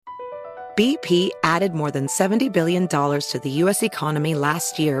BP added more than $70 billion to the U.S. economy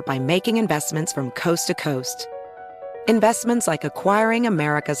last year by making investments from coast to coast. Investments like acquiring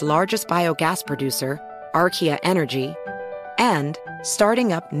America's largest biogas producer, Archaea Energy, and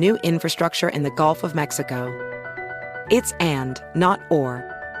starting up new infrastructure in the Gulf of Mexico. It's and, not or.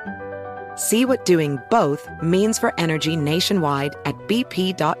 See what doing both means for energy nationwide at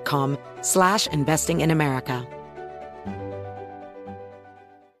bp.com/investing in America.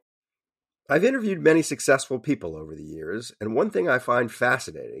 I've interviewed many successful people over the years, and one thing I find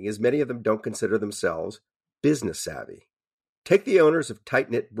fascinating is many of them don't consider themselves business savvy. Take the owners of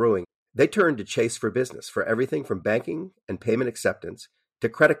Tight Knit Brewing. They turned to Chase for business for everything from banking and payment acceptance to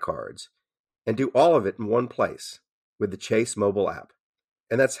credit cards, and do all of it in one place with the Chase mobile app.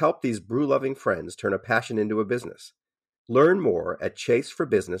 And that's helped these brew-loving friends turn a passion into a business. Learn more at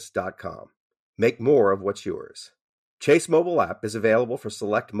chaseforbusiness.com. Make more of what's yours. Chase mobile app is available for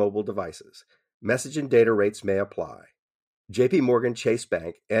select mobile devices. Message and data rates may apply. J.P. Morgan Chase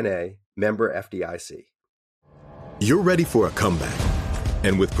Bank, N.A., member FDIC. You're ready for a comeback.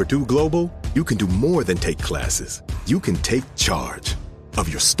 And with Purdue Global, you can do more than take classes. You can take charge of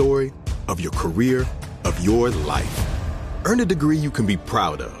your story, of your career, of your life. Earn a degree you can be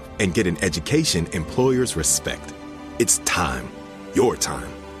proud of and get an education employers respect. It's time, your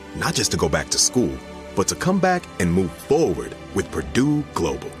time, not just to go back to school, but to come back and move forward with Purdue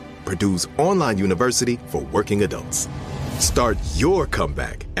Global, Purdue's online university for working adults. Start your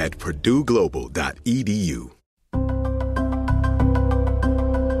comeback at purdueglobal.edu.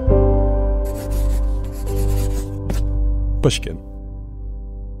 Pushkin.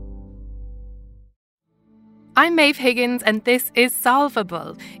 I'm Maeve Higgins, and this is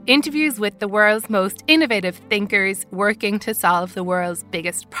Solvable, interviews with the world's most innovative thinkers working to solve the world's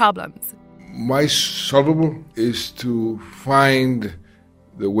biggest problems. My solvable is to find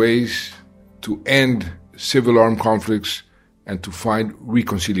the ways to end civil armed conflicts and to find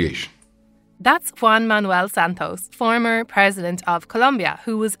reconciliation. That's Juan Manuel Santos, former president of Colombia,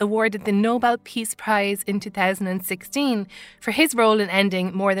 who was awarded the Nobel Peace Prize in 2016 for his role in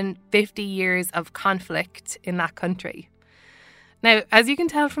ending more than 50 years of conflict in that country. Now, as you can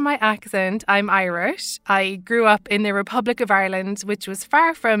tell from my accent, I'm Irish. I grew up in the Republic of Ireland, which was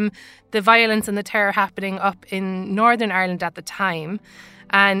far from the violence and the terror happening up in Northern Ireland at the time.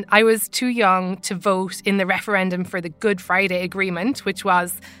 And I was too young to vote in the referendum for the Good Friday Agreement, which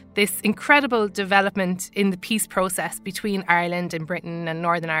was this incredible development in the peace process between Ireland and Britain and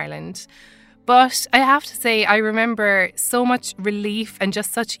Northern Ireland. But I have to say, I remember so much relief and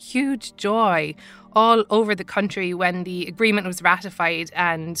just such huge joy all over the country when the agreement was ratified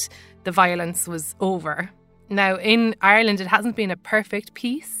and the violence was over. Now, in Ireland, it hasn't been a perfect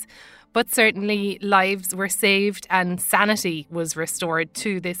peace, but certainly lives were saved and sanity was restored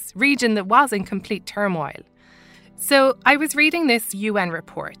to this region that was in complete turmoil. So I was reading this UN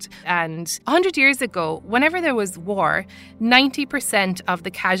report, and 100 years ago, whenever there was war, 90% of the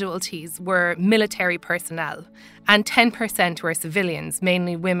casualties were military personnel and 10% were civilians,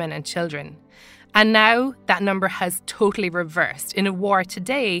 mainly women and children. And now that number has totally reversed. In a war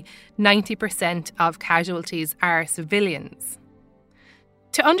today, 90% of casualties are civilians.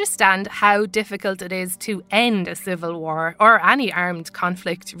 To understand how difficult it is to end a civil war or any armed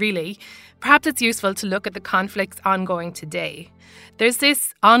conflict, really, perhaps it's useful to look at the conflicts ongoing today. There's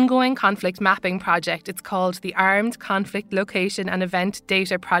this ongoing conflict mapping project. It's called the Armed Conflict Location and Event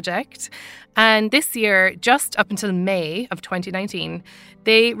Data Project. And this year, just up until May of 2019,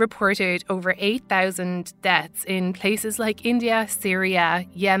 they reported over 8,000 deaths in places like India, Syria,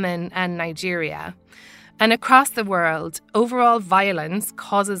 Yemen, and Nigeria. And across the world, overall violence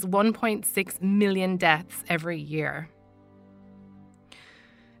causes 1.6 million deaths every year.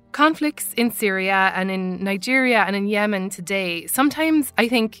 Conflicts in Syria and in Nigeria and in Yemen today, sometimes I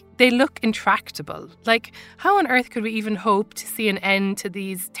think they look intractable. Like, how on earth could we even hope to see an end to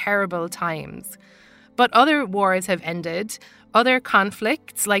these terrible times? But other wars have ended. Other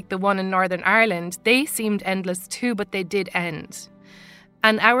conflicts, like the one in Northern Ireland, they seemed endless too, but they did end.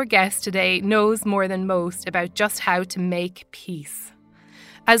 And our guest today knows more than most about just how to make peace.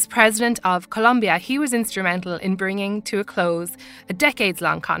 As president of Colombia, he was instrumental in bringing to a close a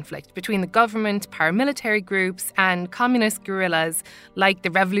decades-long conflict between the government, paramilitary groups, and communist guerrillas like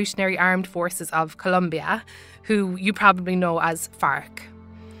the Revolutionary Armed Forces of Colombia, who you probably know as FARC.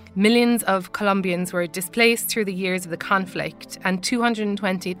 Millions of Colombians were displaced through the years of the conflict, and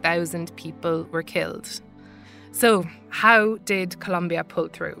 220,000 people were killed. So, how did Colombia pull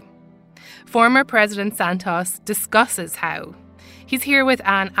through? Former President Santos discusses how. He's here with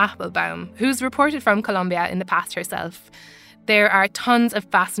Anne Applebaum, who's reported from Colombia in the past herself. There are tons of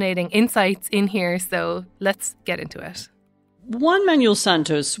fascinating insights in here, so let's get into it. Juan Manuel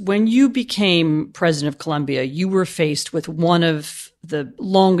Santos, when you became president of Colombia, you were faced with one of the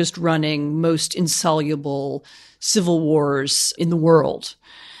longest running, most insoluble civil wars in the world.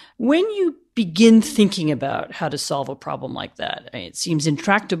 When you begin thinking about how to solve a problem like that, it seems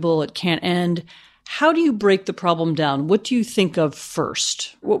intractable, it can't end. How do you break the problem down? What do you think of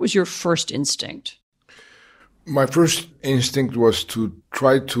first? What was your first instinct? My first instinct was to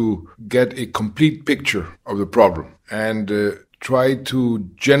try to get a complete picture of the problem and try to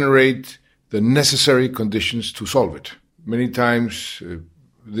generate the necessary conditions to solve it. Many times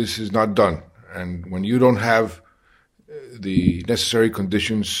this is not done. And when you don't have the necessary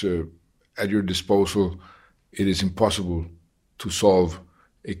conditions at your disposal, it is impossible to solve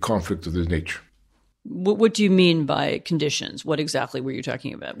a conflict of this nature. What do you mean by conditions? What exactly were you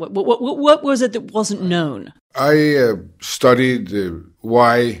talking about? What was it that wasn't known? I studied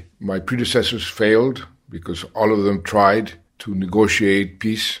why my predecessors failed, because all of them tried to negotiate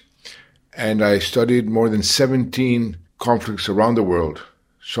peace. And I studied more than 17 conflicts around the world.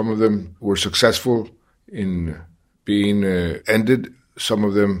 Some of them were successful in being ended, some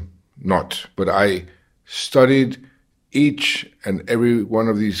of them not. But I studied each and every one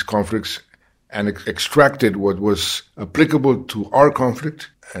of these conflicts and extracted what was applicable to our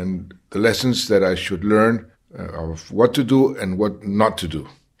conflict and the lessons that I should learn of what to do and what not to do.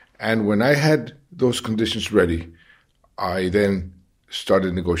 And when I had those conditions ready, I then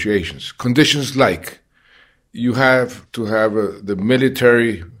started negotiations. Conditions like you have to have the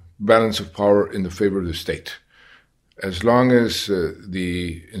military balance of power in the favor of the state. As long as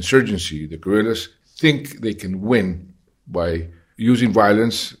the insurgency, the guerrillas, think they can win by using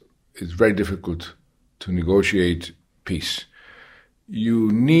violence, it's very difficult to negotiate peace.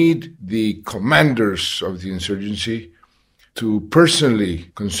 You need the commanders of the insurgency to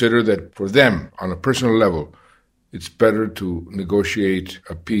personally consider that for them, on a personal level, it's better to negotiate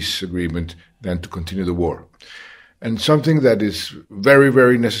a peace agreement than to continue the war. And something that is very,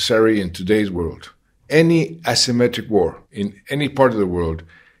 very necessary in today's world. Any asymmetric war in any part of the world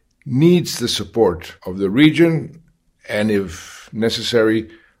needs the support of the region and, if necessary,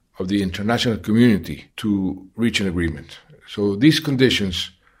 of the international community to reach an agreement. So these conditions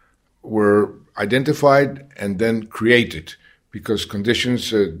were identified and then created, because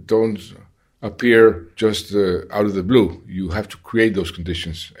conditions don't appear just out of the blue. You have to create those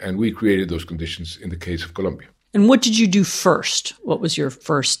conditions, and we created those conditions in the case of Colombia. And what did you do first? What was your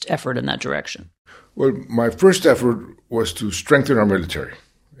first effort in that direction? Well, my first effort was to strengthen our military.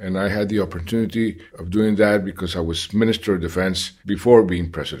 And I had the opportunity of doing that because I was Minister of Defense before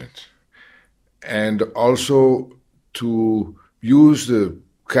being president. And also to use the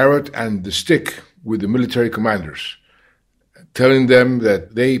carrot and the stick with the military commanders, telling them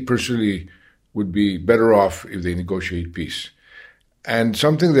that they personally would be better off if they negotiate peace. And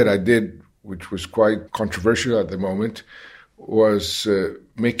something that I did, which was quite controversial at the moment, was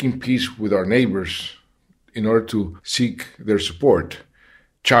making peace with our neighbors in order to seek their support.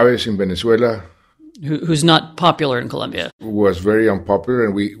 Chavez in Venezuela, who's not popular in Colombia, was very unpopular,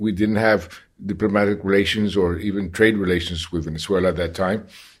 and we didn't have diplomatic relations or even trade relations with Venezuela at that time.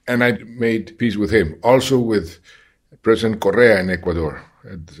 And I made peace with him. Also with President Correa in Ecuador,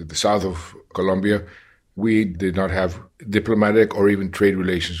 at the south of Colombia. We did not have diplomatic or even trade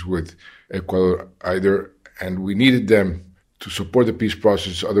relations with Ecuador either, and we needed them to support the peace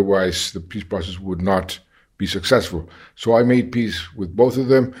process. Otherwise, the peace process would not be successful. So I made peace with both of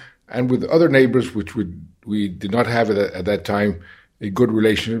them and with other neighbors, which we did not have at that time a good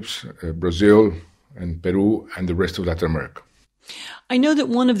relationships, Brazil and Peru and the rest of Latin America. I know that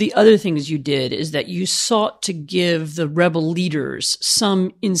one of the other things you did is that you sought to give the rebel leaders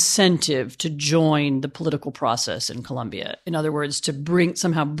some incentive to join the political process in Colombia. In other words, to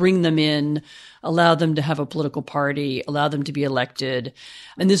somehow bring them in, allow them to have a political party, allow them to be elected.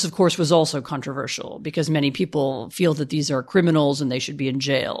 And this, of course, was also controversial because many people feel that these are criminals and they should be in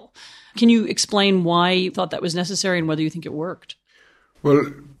jail. Can you explain why you thought that was necessary and whether you think it worked? Well,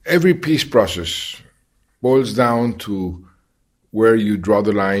 every peace process boils down to where you draw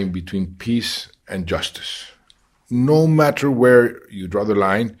the line between peace and justice. No matter where you draw the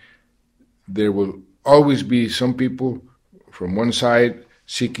line, there will always be some people from one side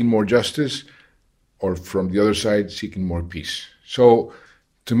seeking more justice or from the other side seeking more peace. So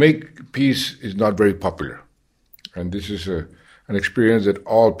to make peace is not very popular. And this is an experience that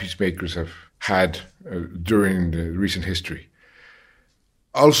all peacemakers have had during the recent history.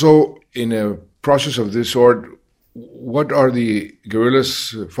 Also, in a process of this sort, what are the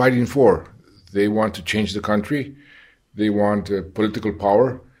guerrillas fighting for? They want to change the country. They want political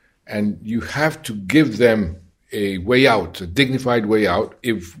power, and you have to give them a way out, a dignified way out,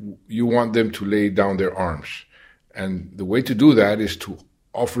 if you want them to lay down their arms. And the way to do that is to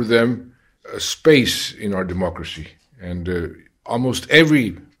offer them a space in our democracy. And almost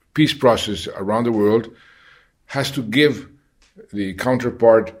every peace process around the world has to give the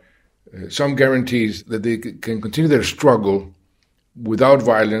counterpart some guarantees that they can continue their struggle without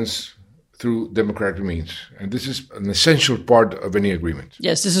violence through democratic means. And this is an essential part of any agreement.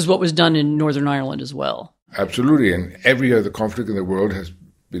 Yes, this is what was done in Northern Ireland as well. Absolutely. And every other conflict in the world has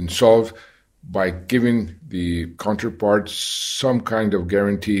been solved by giving the counterparts some kind of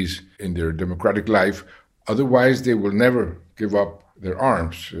guarantees in their democratic life. Otherwise, they will never give up their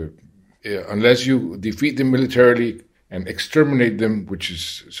arms. Unless you defeat them militarily and exterminate them, which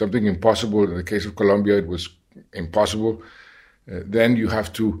is something impossible. In the case of Colombia, it was impossible. Then you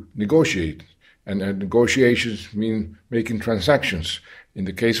have to negotiate. And negotiations mean making transactions. In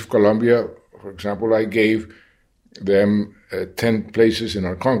the case of Colombia, for example, I gave them 10 places in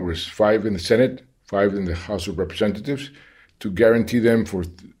our Congress, 5 in the Senate, 5 in the House of Representatives, to guarantee them for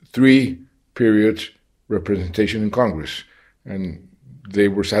 3 periods representation in Congress. And they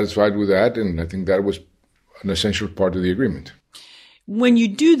were satisfied with that, and I think that was an essential part of the agreement. When you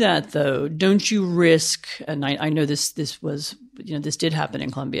do that, though, don't you risk, and I know this did happen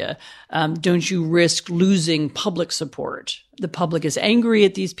in Colombia, don't you risk losing public support? The public is angry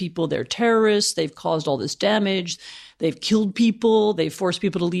at these people. They're terrorists. They've caused all this damage. They've killed people. They've forced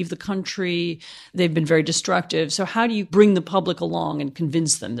people to leave the country. They've been very destructive. So how do you bring the public along and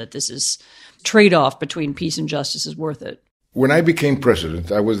convince them that this is trade-off between peace and justice is worth it? When I became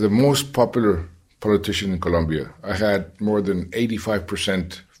president, I was the most popular politician in Colombia. I had more than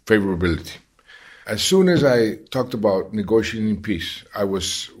 85% favorability. As soon as I talked about negotiating peace, I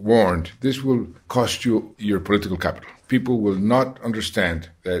was warned, this will cost you your political capital. People will not understand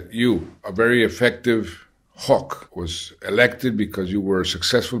that you, a very effective hawk, was elected because you were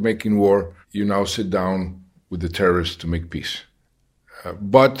successful making war. You now sit down with the terrorists to make peace.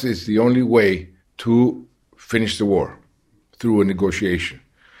 But it's the only way to finish the war, through a negotiation.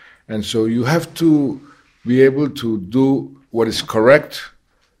 And so you have to be able to do what is correct,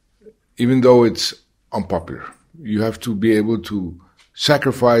 even though it's unpopular. You have to be able to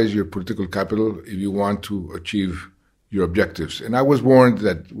sacrifice your political capital if you want to achieve your objectives. And I was warned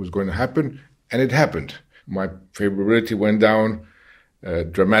that it was going to happen, and it happened. My favorability went down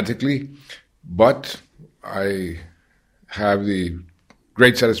dramatically, but I have the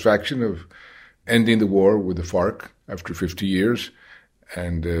great satisfaction of ending the war with the FARC after 50 years.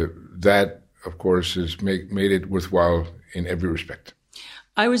 And that, of course, has made it worthwhile in every respect.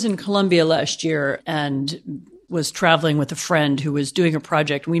 I was in Colombia last year and was traveling with a friend who was doing a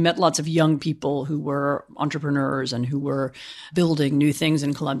project. We met lots of young people who were entrepreneurs and who were building new things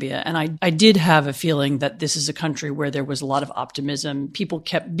in Colombia. And I did have a feeling that this is a country where there was a lot of optimism. People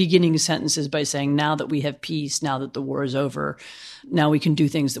kept beginning sentences by saying, now that we have peace, now that the war is over, now we can do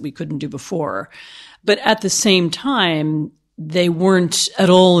things that we couldn't do before. But at the same time, they weren't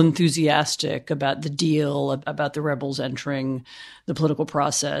at all enthusiastic about the deal, about the rebels entering the political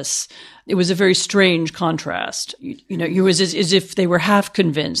process. It was a very strange contrast. It was as if they were half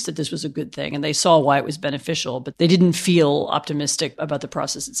convinced that this was a good thing and they saw why it was beneficial, but they didn't feel optimistic about the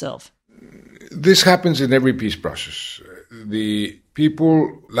process itself. This happens in every peace process. The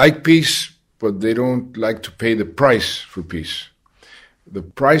people like peace, but they don't like to pay the price for peace. The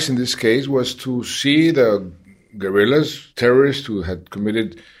price in this case was to see the guerrillas, terrorists who had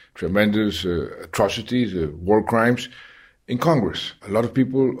committed tremendous atrocities, war crimes, in Congress. A lot of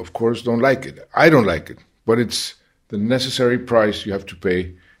people, of course, don't like it. I don't like it, but it's the necessary price you have to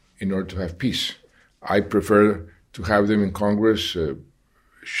pay in order to have peace. I prefer to have them in Congress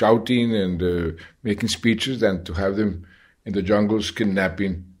shouting and making speeches than to have them in the jungles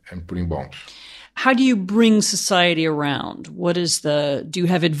kidnapping and putting bombs. How do you bring society around? Do you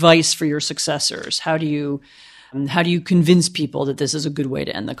have advice for your successors? How do you convince people that this is a good way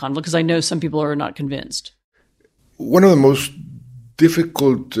to end the conflict? Because I know some people are not convinced. One of the most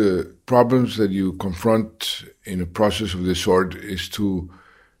difficult problems that you confront in a process of this sort is to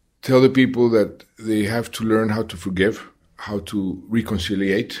tell the people that they have to learn how to forgive, how to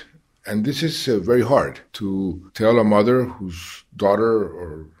reconciliate. And this is very hard to tell a mother whose daughter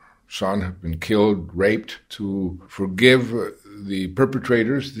or son have been killed, raped, to forgive the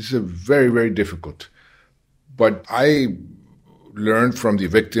perpetrators. This is very, very difficult. But I learned from the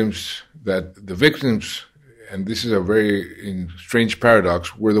victims that the victims, and this is a very strange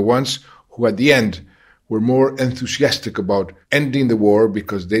paradox, were the ones who at the end were more enthusiastic about ending the war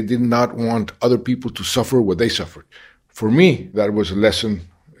because they did not want other people to suffer what they suffered. For me, that was a lesson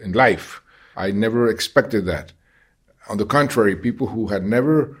in life. I never expected that. On the contrary, people who had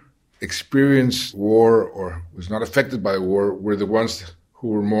never experienced war or was not affected by war were the ones who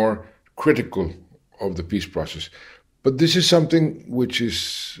were more critical of the peace process. But this is something which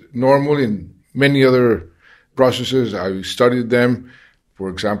is normal in many other processes. I studied them. For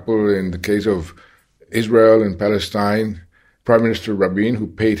example, in the case of Israel and Palestine, Prime Minister Rabin, who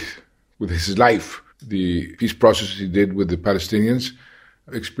paid with his life the peace process he did with the Palestinians,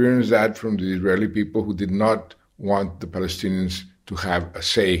 experienced that from the Israeli people who did not want the Palestinians to have a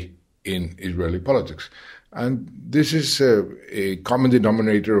say in Israeli politics. And this is a common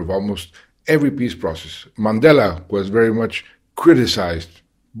denominator of almost every peace process. Mandela was very much criticized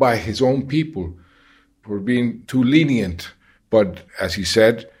by his own people for being too lenient. But as he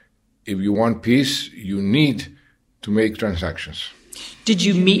said, if you want peace, you need to make transactions. Did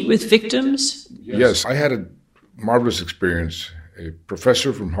you meet with victims? Yes, I had a marvelous experience. A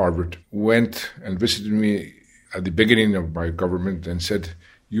professor from Harvard went and visited me at the beginning of my government and said,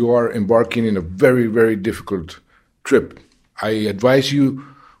 "You are embarking in a very, very difficult trip. I advise you,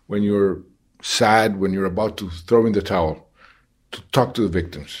 when you're sad, when you're about to throw in the towel, to talk to the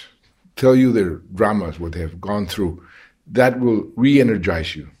victims, tell you their dramas, what they have gone through. That will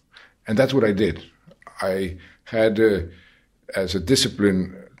re-energize you." And that's what I did. I had, as a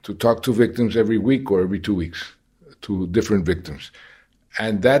discipline, to talk to victims every week or every 2 weeks, to different victims.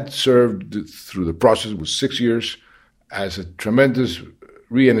 And that served through the process, was 6 years, as a tremendous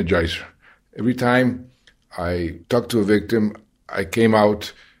re-energizer. Every time I talked to a victim, I came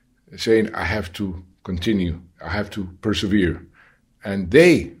out saying, I have to continue, I have to persevere. And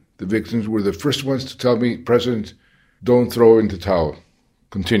they, the victims, were the first ones to tell me, "President, don't throw in the towel,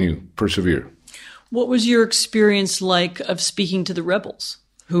 continue, persevere." What was your experience like of speaking to the rebels,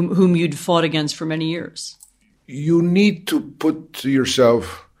 whom you'd fought against for many years? You need to put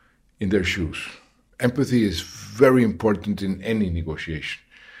yourself in their shoes. Empathy is very important in any negotiation.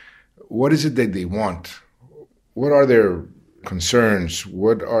 What is it that they want? What are their concerns?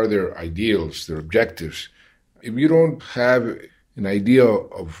 What are their ideals, their objectives? If you don't have an idea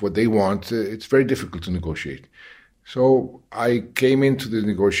of what they want, it's very difficult to negotiate. So I came into the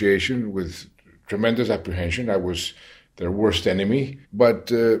negotiation with tremendous apprehension. I was their worst enemy,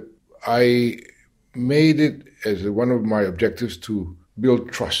 but I made it as one of my objectives to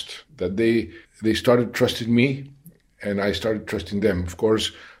build trust, that they started trusting me and I started trusting them. Of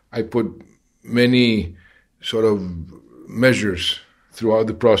course, I put many sort of measures throughout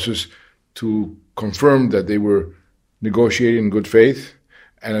the process to confirm that they were negotiating in good faith,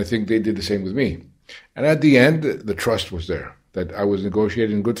 and I think they did the same with me. And at the end, the trust was there, that I was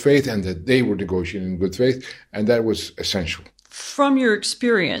negotiating in good faith and that they were negotiating in good faith, and that was essential. From your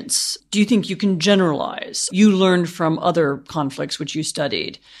experience, do you think you can generalize? You learned from other conflicts which you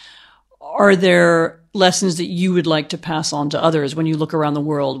studied. Are there lessons that you would like to pass on to others when you look around the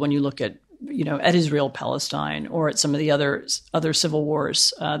world, when you look at, at Israel, Palestine, or at some of the other civil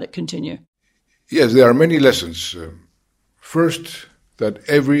wars that continue? Yes, there are many lessons. First, that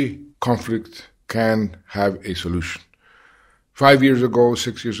every conflict can have a solution. 5 years ago,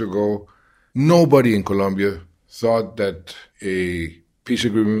 6 years ago, nobody in Colombia thought that a peace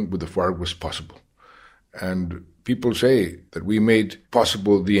agreement with the FARC was possible. And people say that we made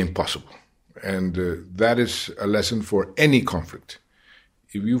possible the impossible. And that is a lesson for any conflict.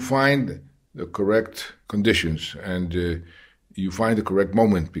 If you find the correct conditions and you find the correct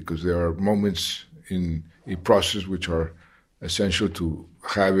moment, because there are moments in a process which are essential to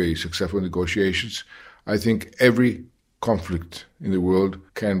have a successful negotiations, I think every conflict in the world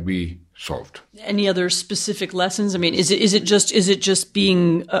can be solved. Any other specific lessons? I mean, is it just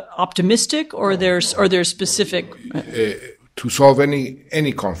being optimistic, or are there specific? To solve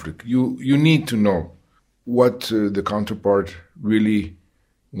any conflict, you need to know what the counterpart really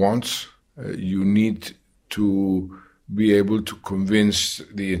wants. You need to be able to convince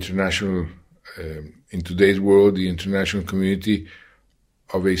the international, in today's world, the international community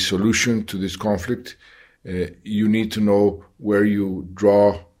of a solution to this conflict. You need to know where you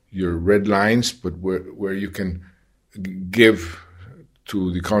draw your red lines, but where you can give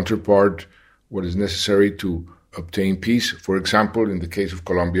to the counterpart what is necessary to obtain peace. For example, in the case of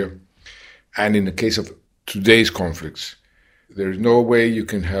Colombia, and in the case of today's conflicts, there's no way you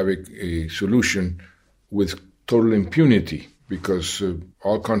can have a solution with total impunity, because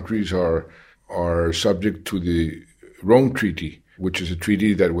all countries are subject to the Rome Treaty, which is a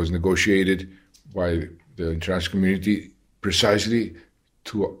treaty that was negotiated by the international community precisely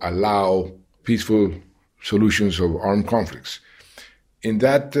to allow peaceful solutions of armed conflicts. In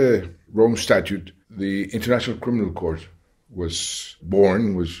that Rome Statute, the International Criminal Court was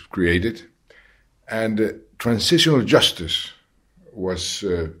born, was created, and transitional justice was,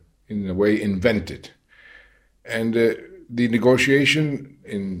 in a way, invented. And the negotiation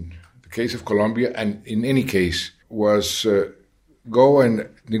in the case of Colombia, and in any case, was go and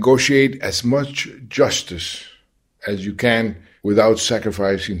negotiate as much justice as you can without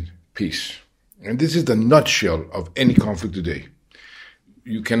sacrificing peace. And this is the nutshell of any conflict today.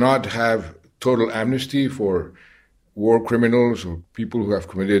 You cannot have total amnesty for war criminals or people who have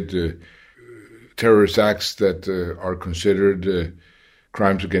committed terrorist acts that are considered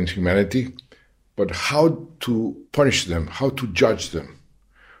crimes against humanity. But how to punish them, how to judge them,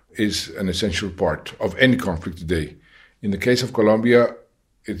 is an essential part of any conflict today. In the case of Colombia,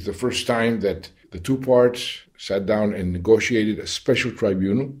 it's the first time that the two parts sat down and negotiated a special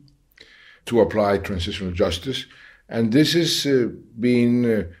tribunal to apply transitional justice. And this is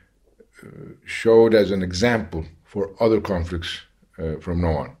being showed as an example for other conflicts from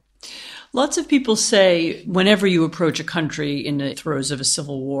now on. Lots of people say whenever you approach a country in the throes of a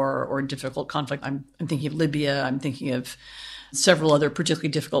civil war or a difficult conflict, I'm thinking of Libya, I'm thinking of several other particularly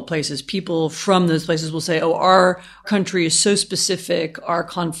difficult places, people from those places will say, oh, our country is so specific, our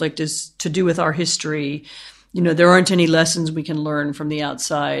conflict is to do with our history, there aren't any lessons we can learn from the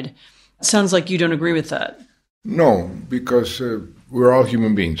outside. It sounds like you don't agree with that. No, because we're all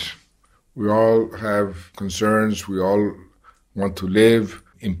human beings. We all have concerns, we all want to live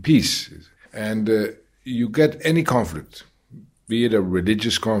in peace. And you get any conflict, be it a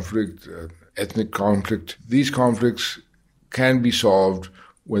religious conflict, ethnic conflict. These conflicts can be solved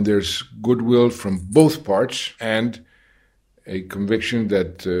when there's goodwill from both parts and a conviction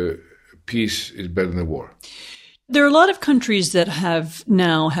that peace is better than war. There are a lot of countries that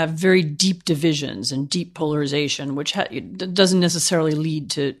now have very deep divisions and deep polarization, which doesn't necessarily lead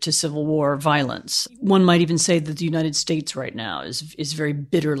to civil war violence. One might even say that the United States right now is very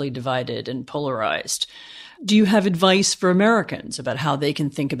bitterly divided and polarized. Do you have advice for Americans about how they can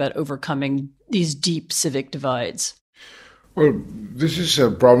think about overcoming these deep civic divides? Well, this is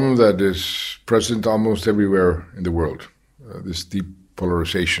a problem that is present almost everywhere in the world, this deep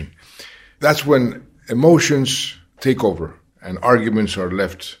polarization. That's when emotions take over and arguments are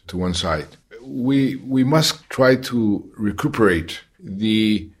left to one side. We must try to recuperate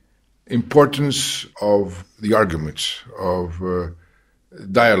the importance of the arguments, of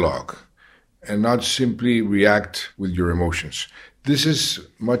dialogue, and not simply react with your emotions. This is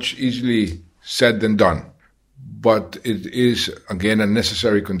much easily said than done, but it is, again, a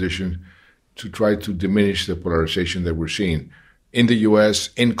necessary condition to try to diminish the polarization that we're seeing in the US,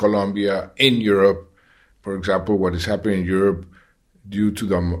 in Colombia, in Europe. For example, what is happening in Europe due to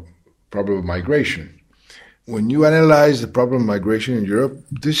the problem of migration. When you analyze the problem of migration in Europe,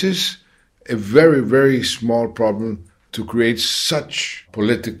 this is a very, very small problem to create such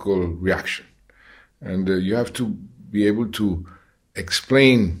political reaction. And you have to be able to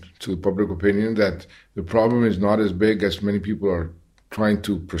explain to the public opinion that the problem is not as big as many people are trying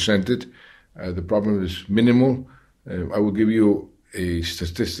to present it. The problem is minimal. I will give you a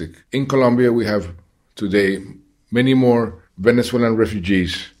statistic. In Colombia, we have today many more Venezuelan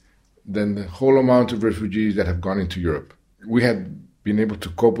refugees than the whole amount of refugees that have gone into Europe. We have been able to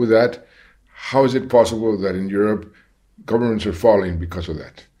cope with that. How is it possible that in Europe governments are falling because of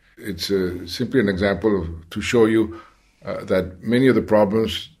that? It's simply an example to show you that many of the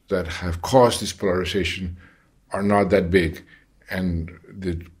problems that have caused this polarization are not that big. And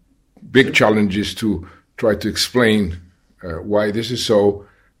the big challenge is to try to explain why this is so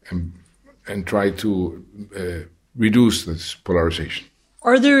and try to reduce this polarization.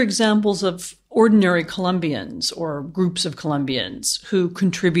 Are there examples of ordinary Colombians or groups of Colombians who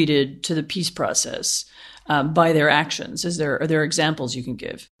contributed to the peace process by their actions? Are there examples you can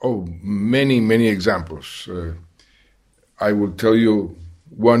give? Oh, many, many examples. I will tell you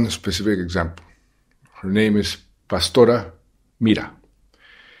one specific example. Her name is Pastora Mira.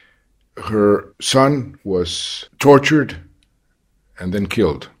 Her son was tortured and then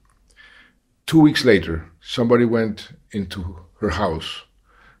killed. 2 weeks later, somebody went into her house.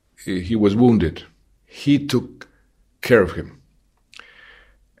 He was wounded. He took care of him.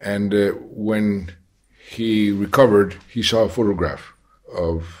 And when he recovered, he saw a photograph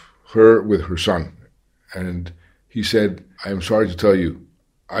of her with her son. And he said, I am sorry to tell you,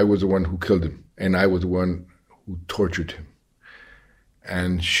 I was the one who killed him, and I was the one who tortured him.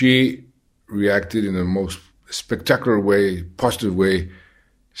 And she reacted in the most spectacular way, positive way,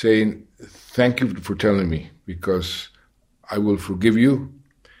 saying, thank you for telling me, because I will forgive you,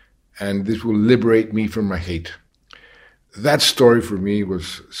 and this will liberate me from my hate. That story for me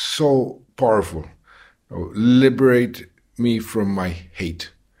was so powerful Liberate me from my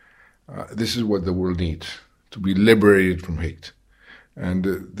hate. This is what the world needs, to be liberated from hate. And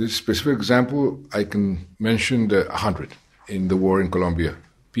this specific example, I can mention 100 in the war in Colombia,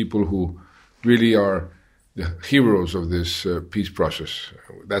 people who really are the heroes of this peace process.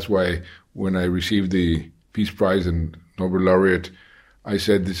 That's why when I received the Peace Prize and Nobel Laureate, I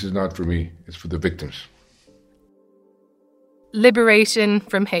said, this is not for me, it's for the victims. Liberation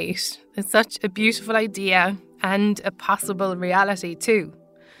from hate is such a beautiful idea and a possible reality too.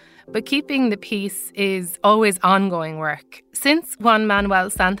 But keeping the peace is always ongoing work. Since Juan Manuel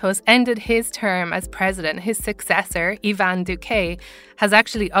Santos ended his term as president, his successor, Iván Duque, has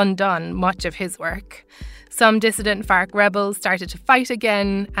actually undone much of his work. Some dissident FARC rebels started to fight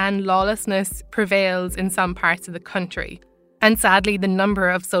again, and lawlessness prevails in some parts of the country. And sadly, the number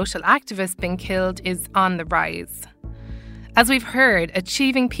of social activists being killed is on the rise. As we've heard,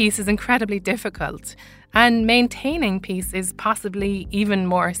 achieving peace is incredibly difficult, and maintaining peace is possibly even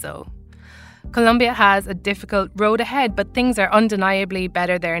more so. Colombia has a difficult road ahead, but things are undeniably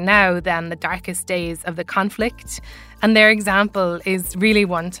better there now than the darkest days of the conflict, and their example is really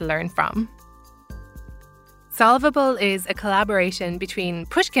one to learn from. Solvable is a collaboration between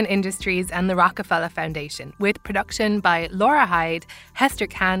Pushkin Industries and the Rockefeller Foundation, with production by Laura Hyde, Hester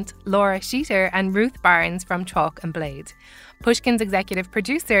Kant, Laura Sheeter and Ruth Barnes from Chalk and Blade. Pushkin's executive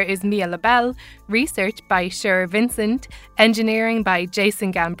producer is Mia LaBelle, research by Sher Vincent, engineering by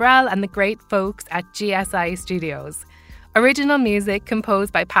Jason Gambrell and the great folks at GSI Studios. Original music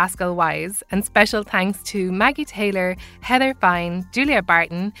composed by Pascal Wise, and special thanks to Maggie Taylor, Heather Fine, Julia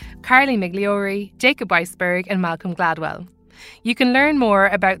Barton, Carly Migliori, Jacob Weisberg and Malcolm Gladwell. You can learn more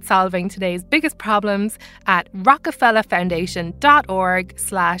about solving today's biggest problems at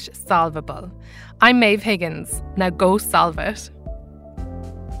rockefellerfoundation.org/solvable. I'm Maeve Higgins. Now go solve it.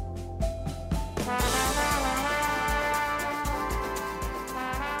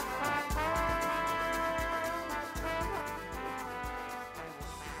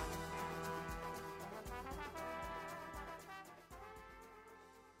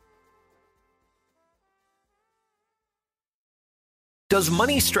 Does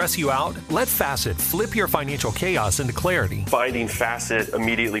money stress you out? Let Facet flip your financial chaos into clarity. Finding Facet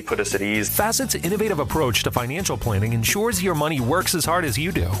immediately put us at ease. Facet's innovative approach to financial planning ensures your money works as hard as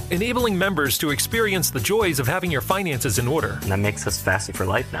you do, enabling members to experience the joys of having your finances in order. And that makes us Facet for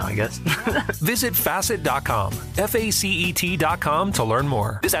life now, I guess. Visit Facet.com, FACET.com to learn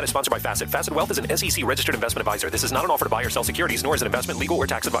more. This ad is sponsored by Facet. Facet Wealth is an SEC registered investment advisor. This is not an offer to buy or sell securities, nor is it investment, legal, or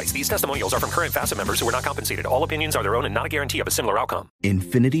tax advice. These testimonials are from current Facet members who are not compensated. All opinions are their own and not a guarantee of a similar outcome.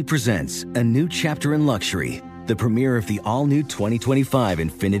 Infiniti presents a new chapter in luxury, the premiere of the all-new 2025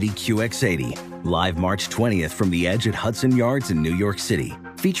 Infiniti QX80, live March 20th from the Edge at Hudson Yards in New York City,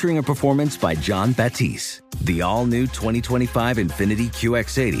 featuring a performance by Jon Batiste. The all-new 2025 Infiniti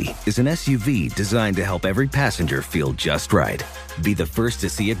QX80 is an SUV designed to help every passenger feel just right. Be the first to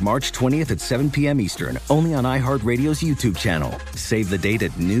see it March 20th at 7 p.m. Eastern, only on iHeartRadio's YouTube channel. Save the date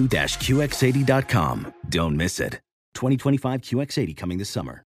at new-QX80.com. Don't miss it. 2025 QX80 coming this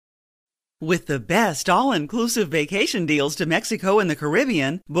summer. With the best all-inclusive vacation deals to Mexico and the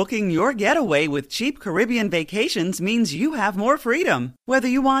Caribbean, booking your getaway with Cheap Caribbean Vacations means you have more freedom. Whether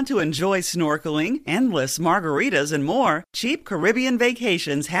you want to enjoy snorkeling, endless margaritas, and more, Cheap Caribbean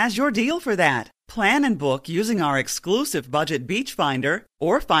Vacations has your deal for that. Plan and book using our exclusive budget beach finder,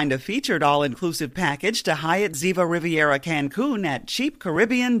 or find a featured all-inclusive package to Hyatt Ziva Riviera Cancun at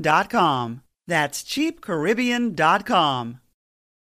cheapcaribbean.com. That's cheapcaribbean.com.